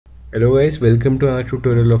Hello guys, welcome to another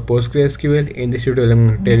tutorial of PostgreSQL. In this tutorial I'm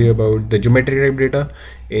going to tell you about the geometry type data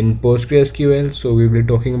in PostgreSQL. So we will be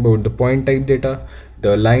talking about the point type data,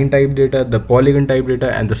 the line type data, the polygon type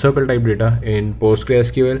data and the circle type data in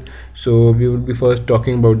PostgreSQL. So we will be first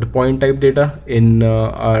talking about the point type data in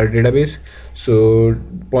our database. So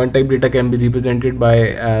point type data can be represented by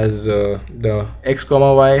as the x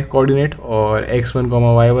comma y coordinate or x1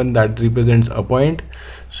 comma y1 that represents a point.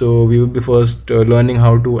 So we will be first learning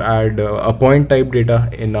how to add a point type data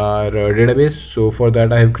in our database. So for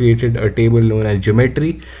that I have created a table known as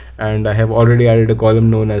geometry, and I have already added a column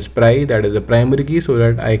known as pri, that is a primary key, so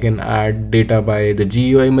that I can add data by the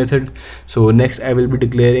GUI method. So next I will be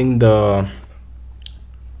declaring the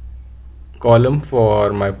column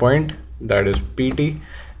for my point, that is pt,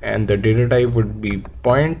 and the data type would be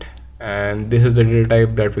point, and this is the data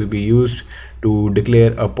type that will be used to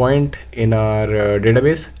declare a point in our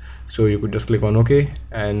database. So you could just click on OK,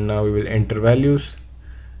 and now we will enter values,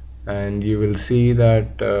 and you will see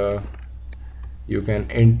that you can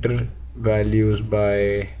enter values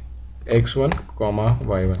by x1 comma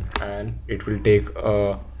y1 and it will take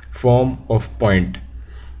a form of point.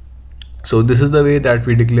 So this is the way that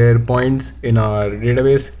we declare points in our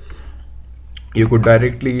database. You could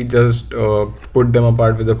directly just put them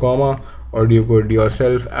apart with a comma, or you could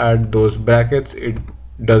yourself add those brackets, it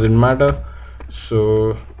doesn't matter.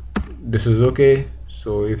 So this is okay.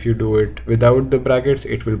 So if you do it without the brackets,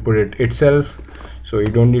 it will put it itself, so you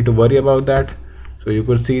don't need to worry about that. So you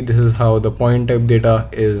could see this is how the point type data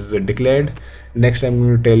is declared. Next I'm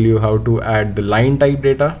going to tell you how to add the line type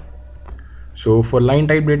data. So for line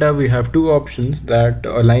type data we have two options, that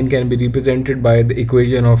a line can be represented by the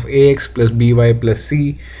equation of ax plus by plus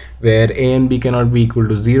c, where a and b cannot be equal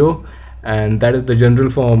to 0, and that is the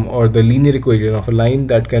general form or the linear equation of a line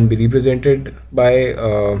that can be represented by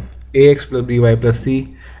ax plus by plus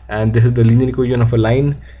c, and this is the linear equation of a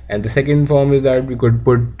line. And the second form is that we could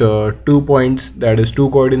put 2 points, that is 2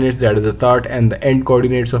 coordinates, that is the start and the end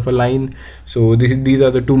coordinates of a line. So these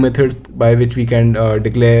are the two methods by which we can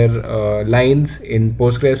declare lines in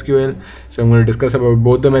PostgreSQL. So I'm going to discuss about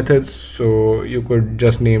both the methods. So you could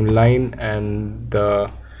just name line, and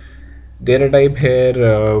the data type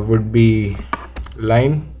here would be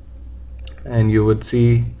line, and you would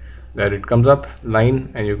see that it comes up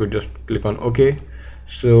line, and you could just click on OK.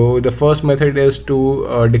 So the first method is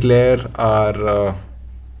to declare our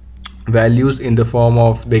values in the form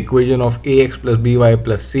of the equation of ax plus by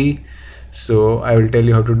plus c. So I will tell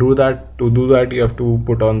you how to do that. To do that you have to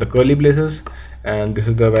put on the curly braces, and this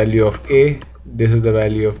is the value of a, this is the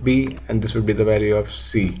value of b, and this would be the value of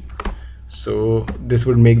c. So this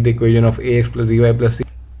would make the equation of ax plus by plus c.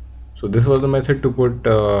 So this was the method to put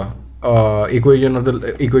equation of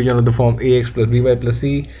the form ax plus by plus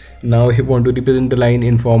c. Now if you want to represent the line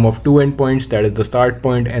in form of two endpoints, that is the start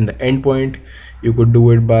point and the end point, you could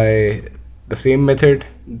do it by the same method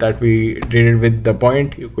that we did it with the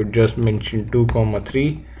point. You could just mention 2 comma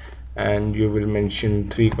 3, and you will mention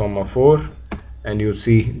 3 comma 4, and you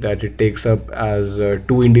see that it takes up as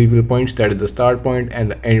two individual points, that is the start point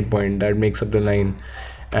and the end point, that makes up the line.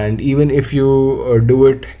 And even if you do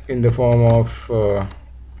it in the form of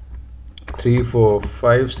 3 4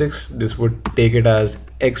 5 6, this would take it as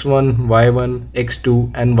x1 y1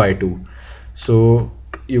 x2 and y2. So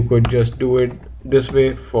you could just do it this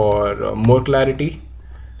way for more clarity.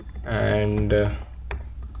 And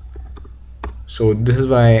so this is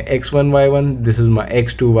my x1 y1, this is my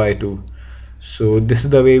x2 y2. So this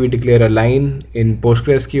is the way we declare a line in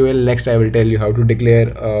PostgreSQL. Next I will tell you how to declare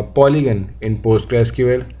a polygon in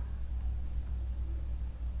PostgreSQL.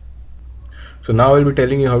 So now I will be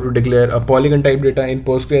telling you how to declare a polygon type data in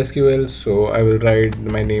PostgreSQL. So I will write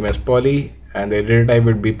my name as poly, and the data type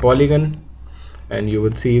would be polygon, and you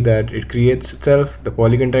would see that it creates itself the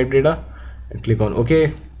polygon type data, and click on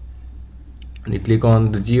OK, and you click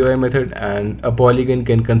on the GUI method. And a polygon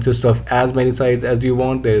can consist of as many sides as you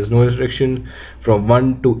want. There is no restriction. From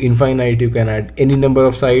 1 to infinite you can add any number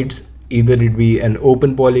of sides, either it be an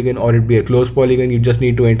open polygon or it be a closed polygon. You just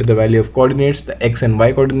need to enter the value of coordinates, the x and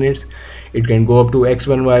y coordinates. It can go up to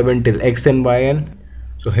x1 y1 till xn yn.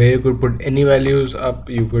 So here you could put any values up.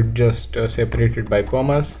 You could just separate it by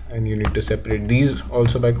commas, and you need to separate these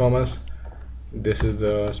also by commas. This is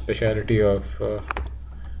the speciality of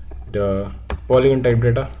the polygon type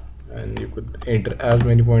data, and you could enter as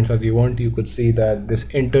many points as you want. You could see that this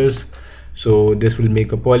enters, so this will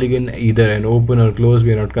make a polygon, either an open or closed,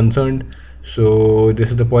 we are not concerned. So this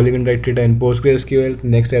is the polygon type data in PostgreSQL.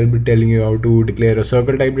 Next I'll be telling you how to declare a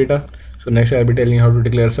circle type data. So next I'll be telling you how to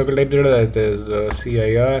declare a circle type data, that is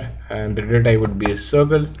CIR, and the data type would be a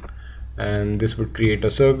circle, and this would create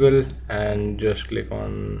a circle, and just click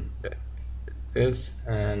on this,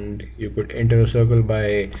 and you could enter a circle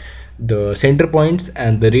by the center points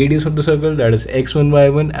and the radius of the circle, that is x1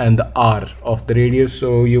 y1 and the r of the radius.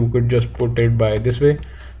 So you could just put it by this way.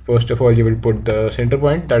 First of all, you will put the center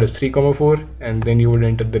point, that is 3,4, and then you would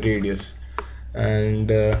enter the radius, and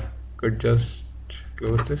could just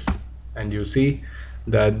close this, and you see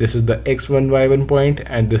that this is the x1 y1 point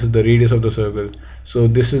and this is the radius of the circle. So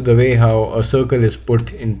this is the way how a circle is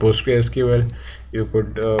put in PostgreSQL. You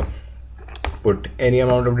could put any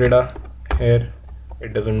amount of data here,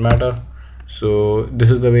 it doesn't matter. So this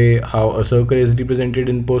is the way how a circle is represented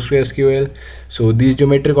in PostgreSQL. So these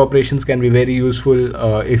geometric operations can be very useful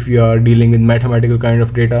if you are dealing with mathematical kind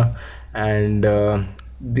of data, and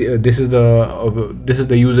this is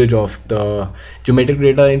the usage of the geometric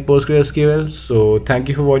data in PostgreSQL. So thank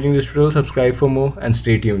you for watching this tutorial. Subscribe for more and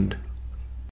stay tuned.